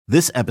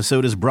This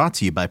episode is brought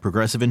to you by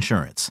Progressive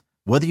Insurance.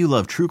 Whether you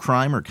love true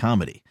crime or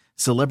comedy,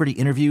 celebrity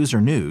interviews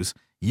or news,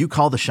 you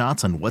call the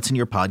shots on what's in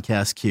your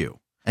podcast queue.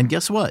 And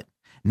guess what?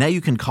 Now you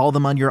can call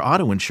them on your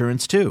auto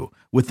insurance too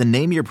with the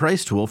Name Your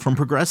Price tool from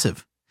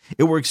Progressive.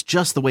 It works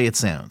just the way it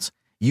sounds.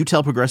 You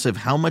tell Progressive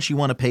how much you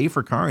want to pay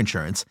for car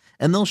insurance,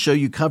 and they'll show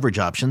you coverage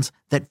options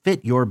that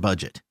fit your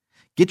budget.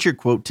 Get your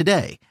quote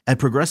today at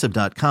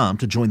Progressive.com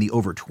to join the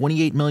over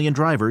 28 million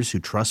drivers who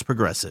trust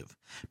Progressive.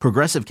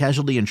 Progressive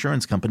Casualty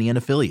Insurance Company and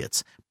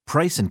Affiliates.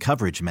 Price and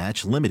coverage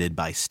match limited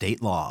by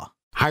state law.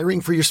 Hiring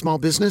for your small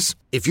business?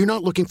 If you're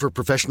not looking for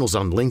professionals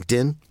on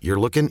LinkedIn, you're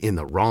looking in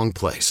the wrong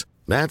place.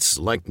 That's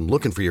like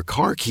looking for your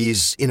car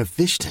keys in a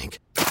fish tank.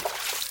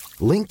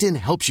 LinkedIn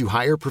helps you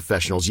hire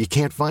professionals you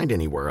can't find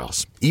anywhere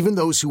else, even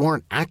those who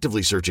aren't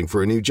actively searching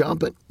for a new job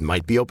but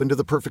might be open to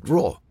the perfect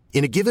role.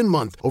 In a given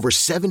month, over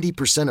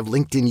 70% of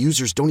LinkedIn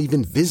users don't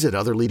even visit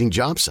other leading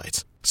job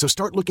sites. So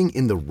start looking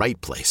in the right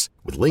place.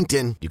 With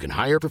LinkedIn, you can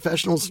hire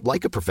professionals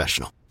like a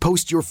professional.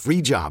 Post your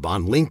free job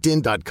on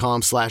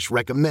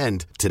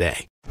linkedin.com/recommend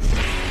today.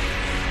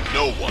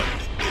 No one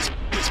is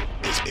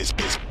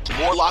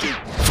more locked in.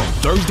 From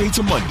Thursday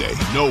to Monday,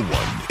 no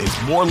one is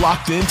more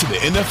locked into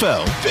the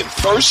NFL than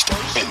First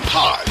and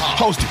Pod.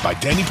 Hosted by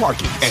Danny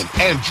Parkins and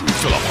Andrew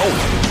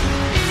Filippone.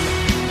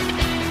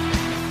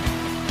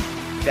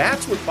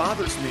 That's what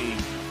bothers me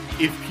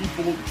if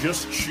people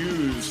just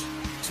choose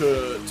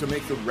to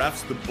make the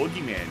refs the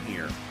boogeyman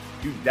here.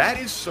 Dude, that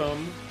is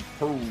some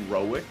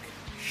heroic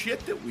shit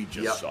that we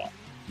just saw.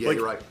 Yeah, like,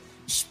 you're right.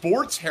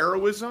 Sports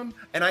heroism,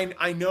 and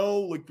I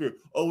know, like,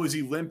 is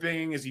he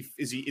limping? Is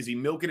he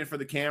milking it for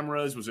the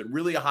cameras? Was it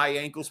really a high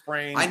ankle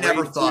sprain? I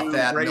never thought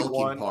that milking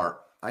one? part.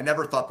 I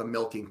never thought the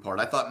milking part.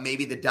 I thought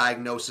maybe the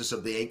diagnosis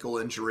of the ankle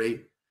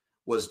injury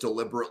was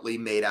deliberately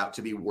made out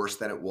to be worse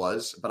than it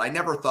was. But I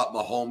never thought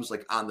Mahomes,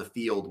 like, on the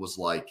field was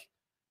like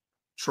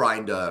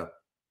trying to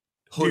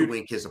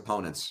hoodwink his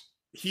opponents.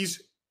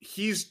 He's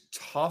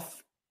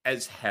tough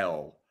as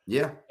hell.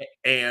 Yeah.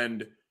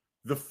 And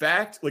the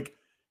fact, like,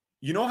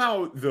 you know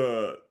how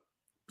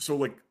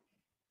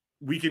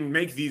we can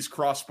make these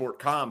cross-sport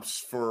comps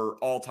for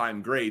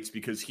all-time greats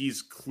because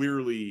he's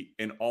clearly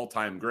an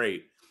all-time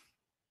great.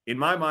 In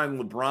my mind,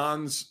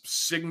 LeBron's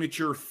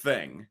signature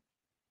thing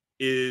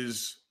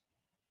is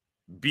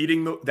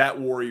beating that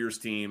Warriors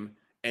team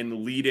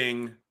and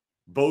leading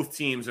both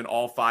teams in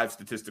all 5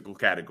 statistical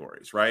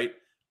categories, right?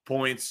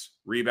 Points,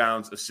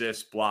 rebounds,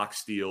 assists, blocks,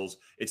 steals.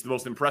 It's the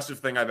most impressive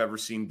thing I've ever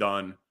seen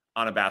done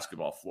on a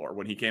basketball floor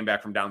when he came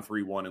back from down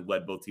 3-1 and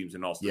led both teams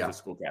in all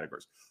statistical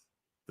categories.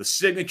 The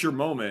signature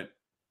moment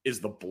is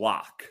the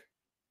block.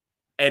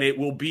 And it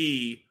will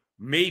be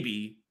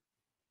maybe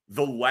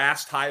the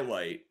last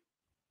highlight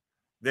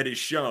that is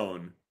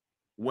shown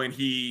when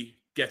he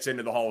gets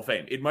into the Hall of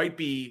Fame. It might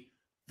be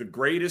the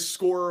greatest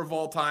scorer of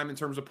all time in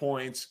terms of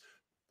points,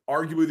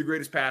 arguably the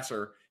greatest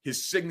passer.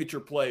 His signature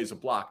play is a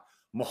block.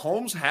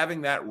 Mahomes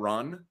having that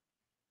run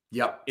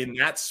in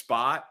that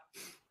spot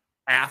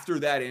after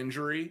that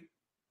injury.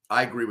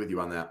 I agree with you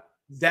on that.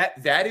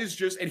 That is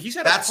just, and he's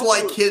had that's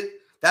like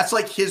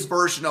his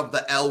version of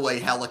the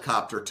Elway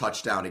helicopter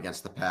touchdown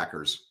against the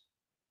Packers.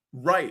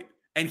 Right.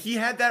 And he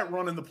had that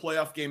run in the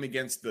playoff game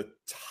against the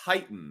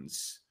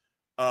Titans.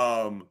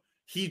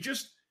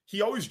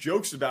 He always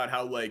jokes about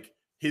how, like,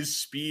 his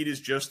speed is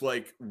just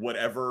like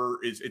whatever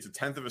it's a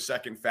 1/10 of a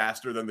second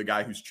faster than the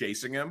guy who's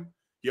chasing him.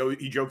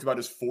 He joked about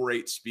his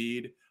 4.8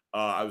 speed.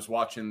 I was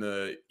watching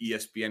the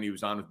ESPN he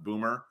was on with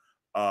Boomer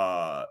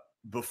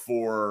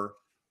before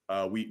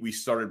we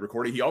started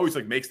recording. He always,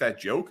 like, makes that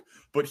joke,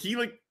 but he,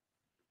 like,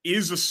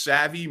 is a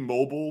savvy,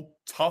 mobile,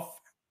 tough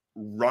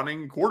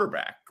running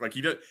quarterback. Like,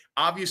 he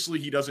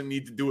doesn't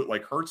need to do it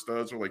like Hurts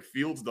does or like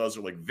Fields does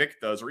or like Vic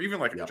does or even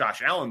like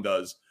Josh Allen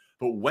does.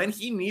 But when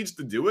he needs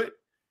to do it,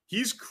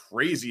 he's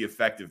crazy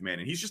effective, man.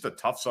 And he's just a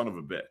tough son of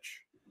a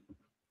bitch.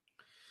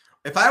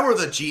 If I were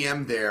the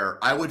GM there,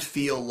 I would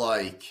feel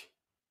like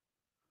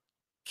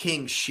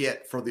king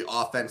shit for the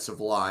offensive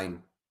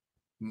line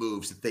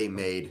moves that they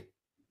made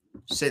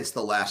since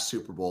the last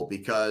Super Bowl,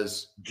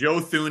 because Joe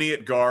Thuney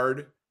at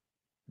guard,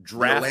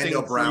 drafting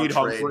Creed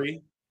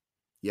Humphrey.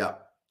 Yeah.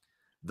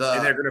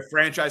 And they're going to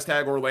franchise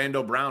tag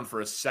Orlando Brown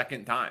for a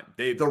second time.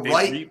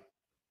 The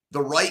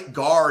right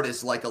guard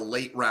is like a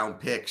late round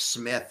pick.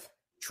 Smith.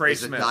 Trey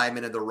is Smith. A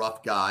diamond in the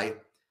rough guy.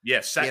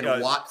 Yes.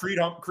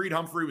 Creed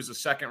Humphrey was a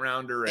second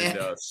rounder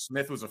and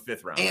Smith was a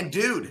 5th rounder. And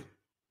dude,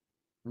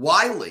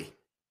 Wiley,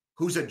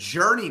 who's a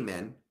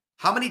journeyman.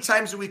 How many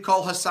times do we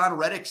call Hassan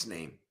Reddick's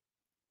name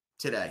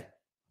today?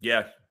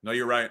 Yeah. No,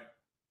 you're right.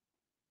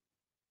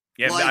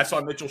 Yeah, I saw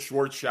Mitchell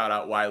Schwartz shout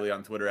out Wiley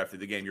on Twitter after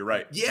the game. You're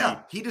right.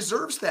 Yeah, he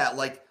deserves that.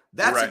 Like,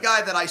 that's a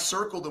guy that I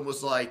circled and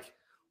was like,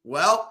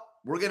 well,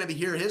 we're going to be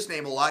hearing his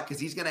name a lot because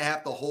he's going to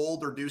have to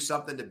hold or do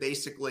something to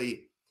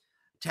basically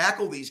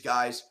tackle these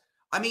guys.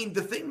 I mean,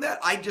 the thing that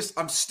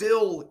I'm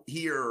still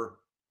here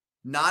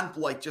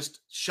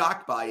just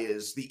shocked by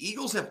is the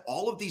Eagles have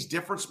all of these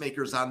difference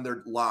makers on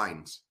their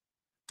lines,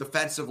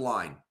 defensive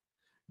line.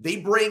 They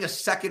bring a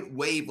second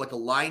wave, like a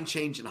line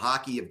change in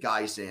hockey, of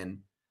guys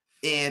in.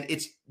 And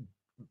it's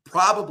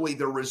probably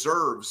the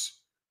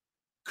reserves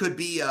could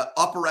be a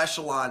upper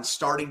echelon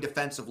starting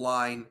defensive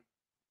line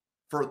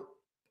for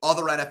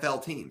other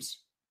NFL teams.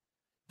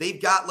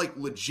 They've got like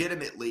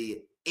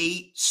legitimately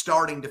 8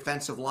 starting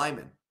defensive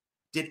linemen.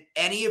 Did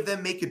any of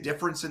them make a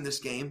difference in this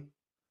game?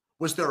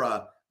 Was there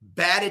a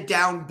batted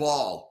down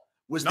ball?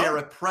 Was there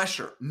a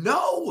pressure?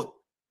 No.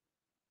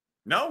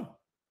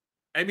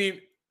 I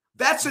mean,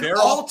 that's an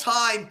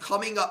all-time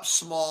coming up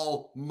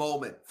small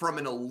moment from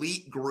an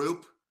elite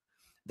group.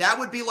 That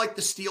would be like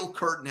the Steel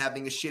Curtain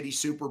having a shitty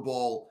Super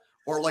Bowl,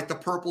 or like the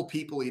Purple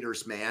People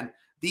Eaters, man.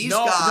 These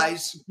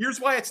guys.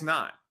 Here's why it's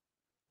not.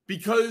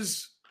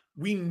 Because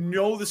we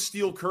know the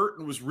Steel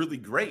Curtain was really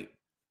great.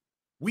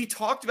 We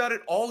talked about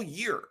it all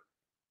year.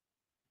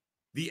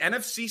 The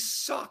NFC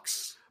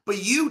sucks.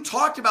 But you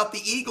talked about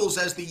the Eagles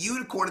as the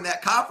unicorn in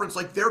that conference,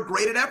 like they're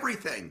great at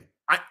everything.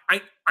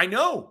 I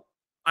know.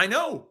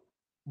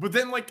 But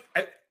then, like,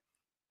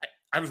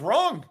 I was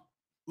wrong.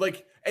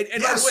 Like, and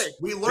yes, by the way,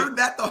 we learned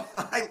that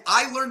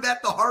I learned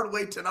that the hard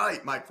way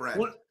tonight, my friend.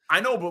 Well, I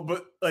know,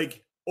 but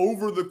like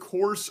over the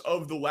course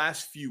of the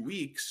last few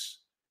weeks,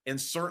 and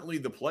certainly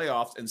the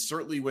playoffs, and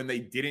certainly when they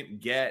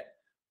didn't get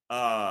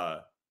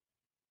a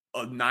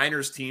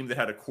Niners team that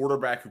had a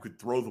quarterback who could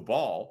throw the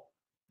ball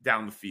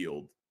down the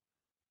field,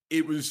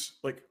 it was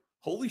like,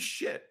 holy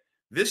shit.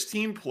 This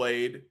team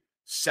played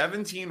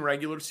 17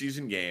 regular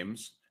season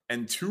games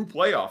and 2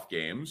 playoff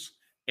games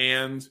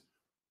and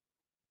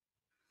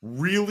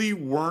really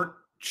weren't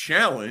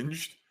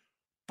challenged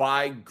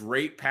by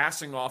great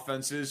passing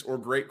offenses or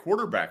great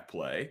quarterback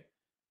play.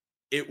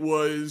 It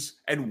was,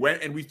 and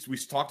we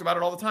talked about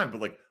it all the time, but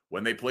like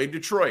when they played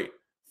Detroit,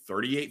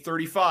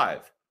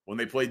 38-35. When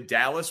they played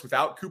Dallas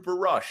without Cooper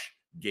Rush,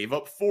 gave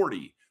up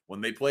 40.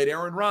 When they played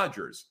Aaron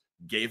Rodgers,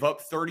 gave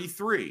up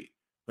 33.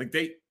 Like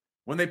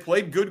when they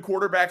played good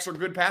quarterbacks or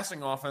good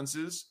passing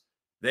offenses,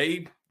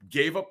 they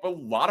gave up a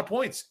lot of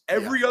points.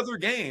 Every other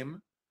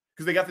game,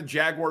 because they got the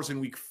Jaguars in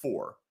week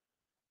 4.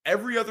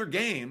 Every other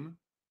game,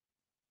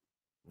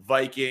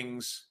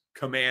 Vikings,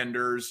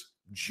 Commanders,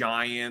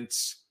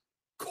 Giants,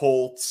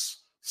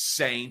 Colts,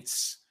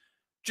 Saints,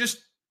 just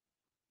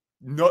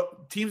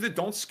teams that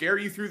don't scare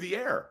you through the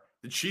air.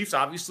 The Chiefs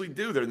obviously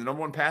do. They're the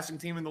number 1 passing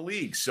team in the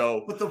league.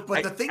 So, but the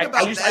thing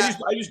about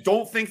I just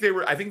don't think they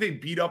were. I think they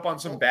beat up on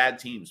some bad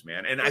teams,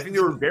 man. And I think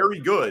they were very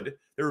good.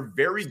 They were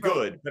very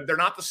good, but they're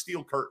not the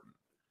Steel Curtain.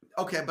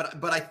 Okay,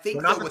 but I think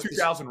they're not the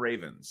 2000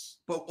 Ravens.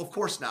 But of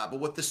course not.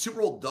 But what the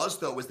Super Bowl does,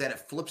 though, is that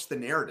it flips the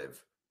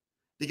narrative,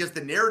 because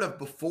the narrative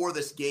before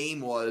this game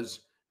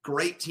was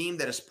great team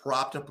that has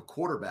propped up a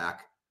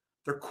quarterback.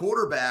 Their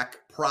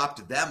quarterback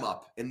propped them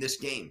up in this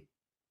game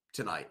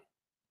tonight.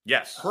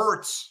 Yes,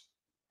 Hurts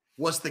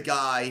was the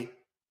guy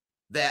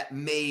that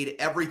made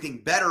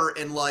everything better.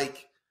 And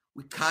like,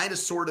 we kind of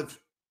sort of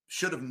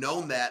should have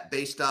known that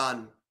based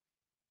on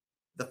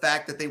the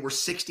fact that they were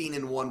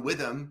 16-1 with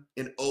him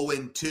and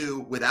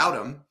 0-2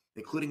 without him,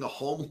 including a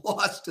home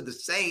loss to the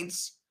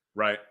Saints.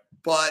 Right.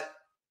 But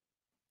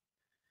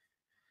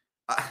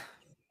I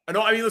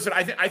know. I mean, listen,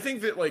 I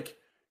think that like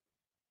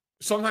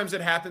sometimes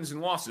it happens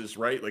in losses,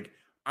 right? Like,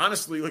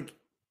 honestly, like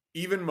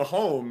even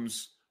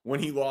Mahomes, when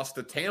he lost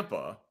to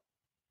Tampa,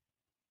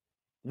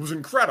 was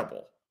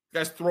incredible. The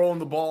guy's throwing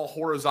the ball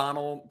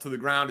horizontal to the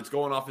ground. It's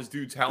going off his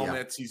dude's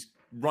helmets. Yeah. He's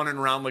running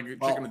around like a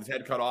chicken with his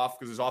head cut off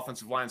because his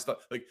offensive line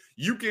stuff. Like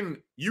you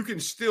can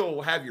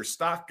still have your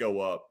stock go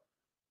up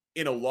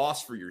in a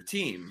loss for your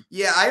team.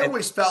 Yeah, I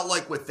always felt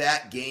like with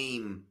that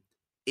game,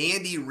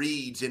 Andy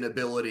Reid's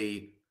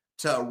inability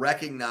to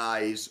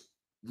recognize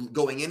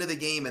going into the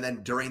game and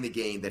then during the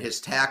game that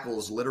his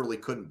tackles literally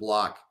couldn't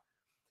block,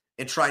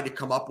 and trying to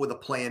come up with a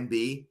plan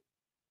B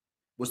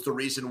was the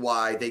reason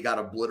why they got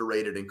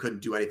obliterated and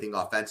couldn't do anything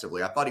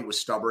offensively. I thought he was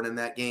stubborn in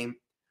that game.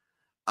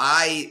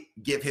 I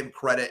give him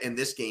credit in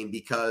this game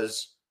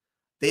because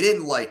they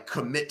didn't like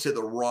commit to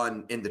the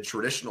run in the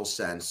traditional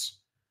sense,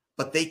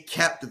 but they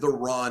kept the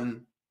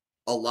run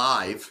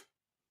alive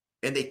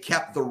and they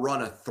kept the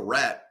run a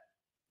threat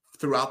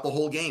throughout the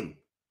whole game,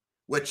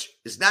 which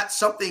is not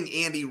something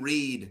Andy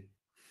Reid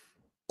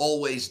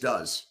always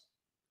does.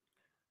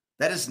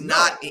 That is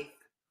not.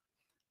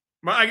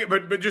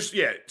 But just,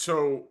 yeah.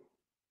 So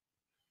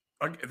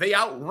they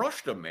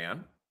outrushed them,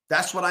 man.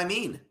 That's what I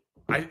mean.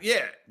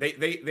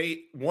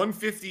 They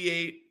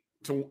 158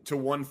 to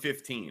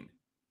 115.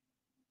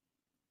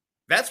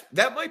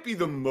 That might be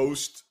the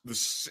most.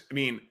 I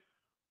mean,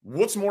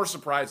 what's more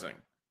surprising?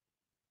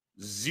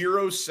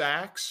 0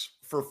 sacks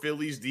for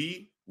Philly's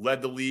D,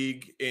 led the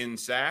league in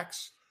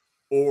sacks,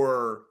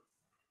 or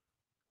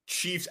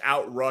Chiefs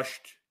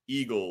outrushed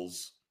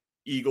Eagles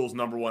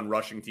number 1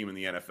 rushing team in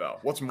the NFL.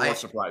 What's more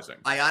surprising?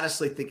 I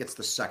honestly think it's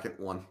the second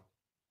one.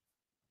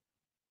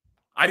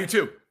 I do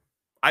too.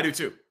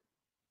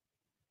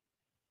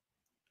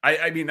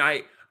 I mean,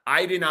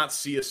 I did not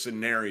see a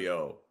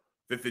scenario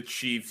that the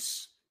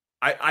Chiefs.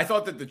 I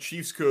thought that the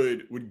Chiefs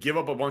would give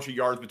up a bunch of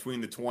yards between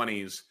the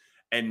 20s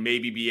and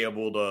maybe be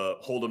able to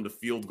hold them to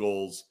field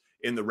goals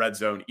in the red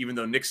zone. Even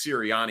though Nick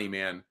Sirianni,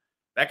 man,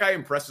 that guy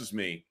impresses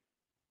me.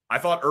 I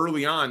thought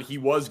early on he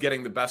was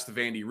getting the best of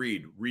Andy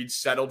Reid. Reid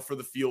settled for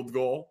the field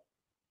goal.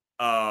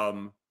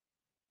 Butker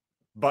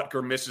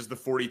misses the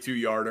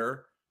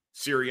 42-yarder.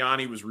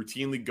 Sirianni was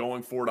routinely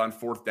going for it on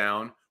fourth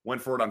down,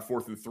 went for it on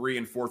 4th and 3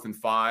 and 4th and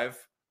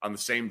 5 on the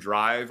same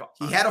drive.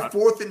 He had a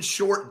 4th and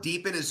short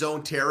deep in his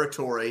own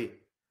territory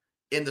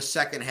in the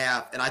second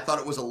half, and I thought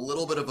it was a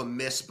little bit of a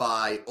miss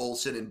by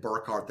Olsen and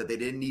Burkhardt that they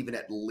didn't even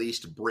at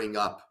least bring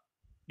up.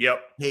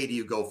 Yep. Hey, do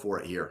you go for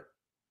it here?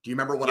 Do you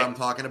remember what I'm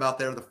talking about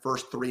there? The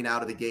first 3 and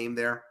out of the game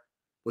there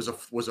was a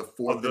 4th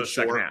and short.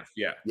 Second half.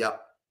 Yeah.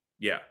 Yep.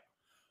 Yeah.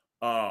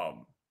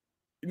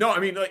 No, I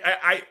mean, like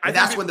I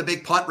that's when the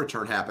big punt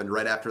return happened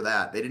right after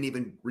that. They didn't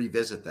even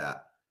revisit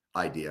that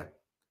idea.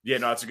 Yeah,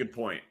 no, that's a good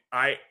point.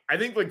 I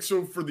think, like,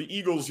 so for the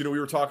Eagles, we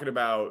were talking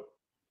about,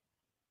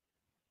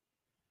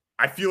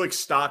 I feel like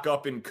stock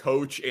up in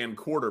coach and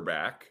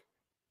quarterback,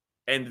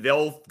 and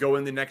they'll go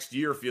in the next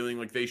year feeling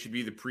like they should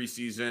be the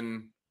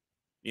preseason,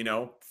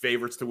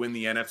 favorites to win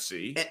the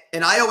NFC.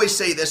 And I always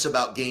say this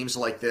about games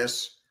like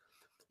this,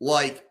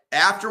 like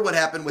after what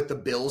happened with the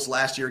Bills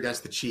last year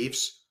against the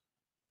Chiefs,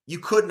 you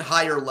couldn't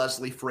hire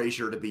Leslie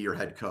Frazier to be your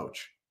head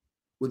coach.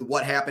 With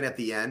what happened at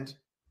the end,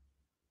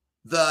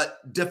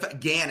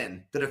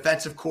 Gannon, the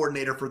defensive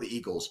coordinator for the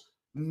Eagles,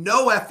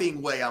 no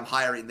effing way I'm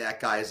hiring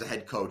that guy as a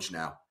head coach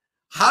now.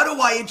 How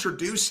do I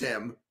introduce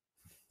him?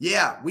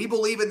 Yeah, we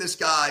believe in this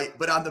guy,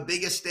 but on the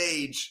biggest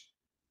stage,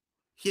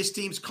 his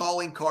team's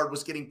calling card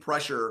was getting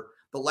pressure.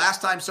 The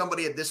last time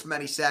somebody had this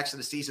many sacks in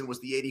a season was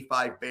the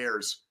 85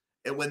 Bears.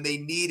 And when they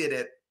needed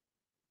it,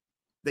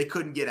 they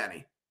couldn't get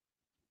any.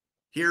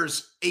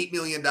 Here's $8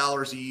 million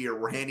a year.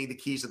 We're handing the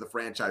keys of the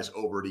franchise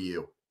over to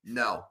you.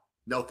 No,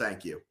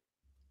 thank you.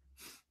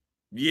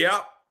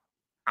 Yeah,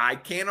 I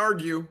can't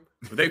argue.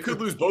 But they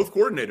could lose both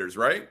coordinators,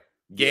 right?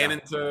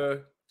 Gannon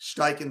to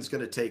Steichen's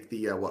going to take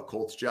the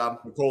Colts job?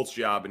 The Colts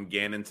job, and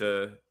Gannon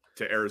to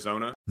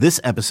Arizona. This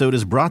episode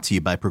is brought to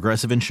you by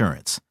Progressive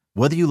Insurance.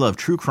 Whether you love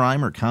true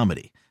crime or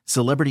comedy,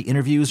 celebrity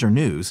interviews or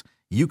news,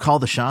 you call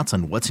the shots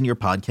on what's in your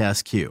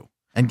podcast queue.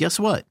 And guess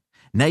what?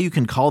 Now you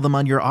can call them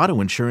on your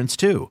auto insurance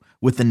too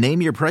with the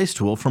Name Your Price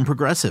tool from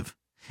Progressive.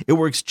 It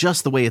works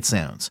just the way it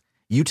sounds.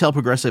 You tell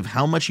Progressive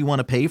how much you want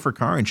to pay for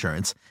car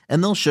insurance,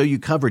 and they'll show you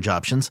coverage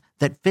options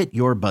that fit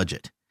your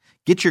budget.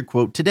 Get your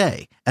quote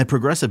today at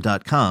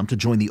Progressive.com to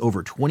join the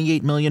over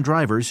 28 million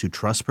drivers who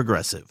trust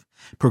Progressive.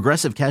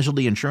 Progressive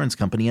Casualty Insurance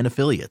Company and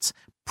Affiliates.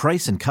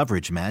 Price and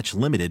coverage match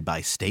limited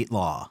by state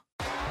law.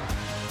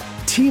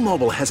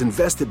 T-Mobile has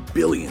invested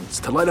billions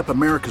to light up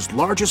America's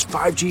largest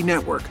 5G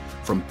network,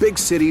 from big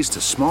cities to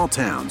small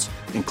towns,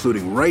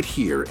 including right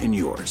here in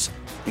yours.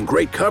 And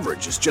great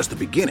coverage is just the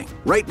beginning.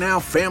 Right now,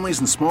 families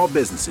and small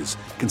businesses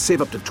can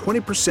save up to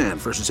 20%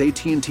 versus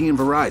AT&T and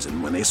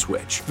Verizon when they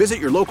switch. Visit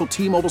your local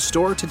T-Mobile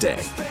store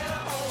today.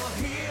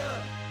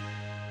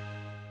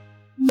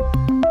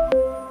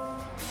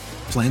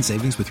 Plan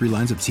savings with 3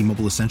 lines of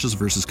T-Mobile Essentials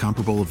versus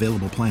comparable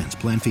available plans.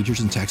 Plan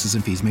features and taxes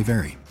and fees may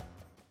vary.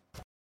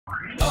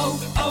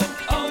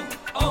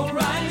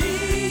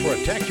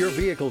 Protect your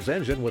vehicle's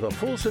engine with a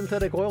full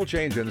synthetic oil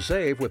change and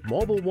save with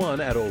Mobil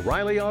 1 at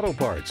O'Reilly Auto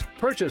Parts.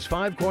 Purchase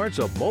 5 quarts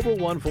of Mobil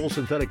 1 full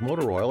synthetic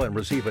motor oil and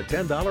receive a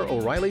 $10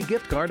 O'Reilly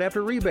gift card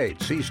after rebate.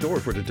 See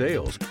store for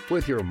details.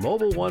 With your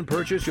Mobil 1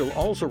 purchase, you'll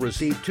also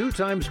receive 2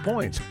 times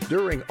points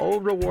during O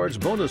Rewards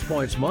Bonus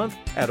Points Month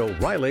at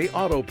O'Reilly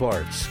Auto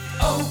Parts.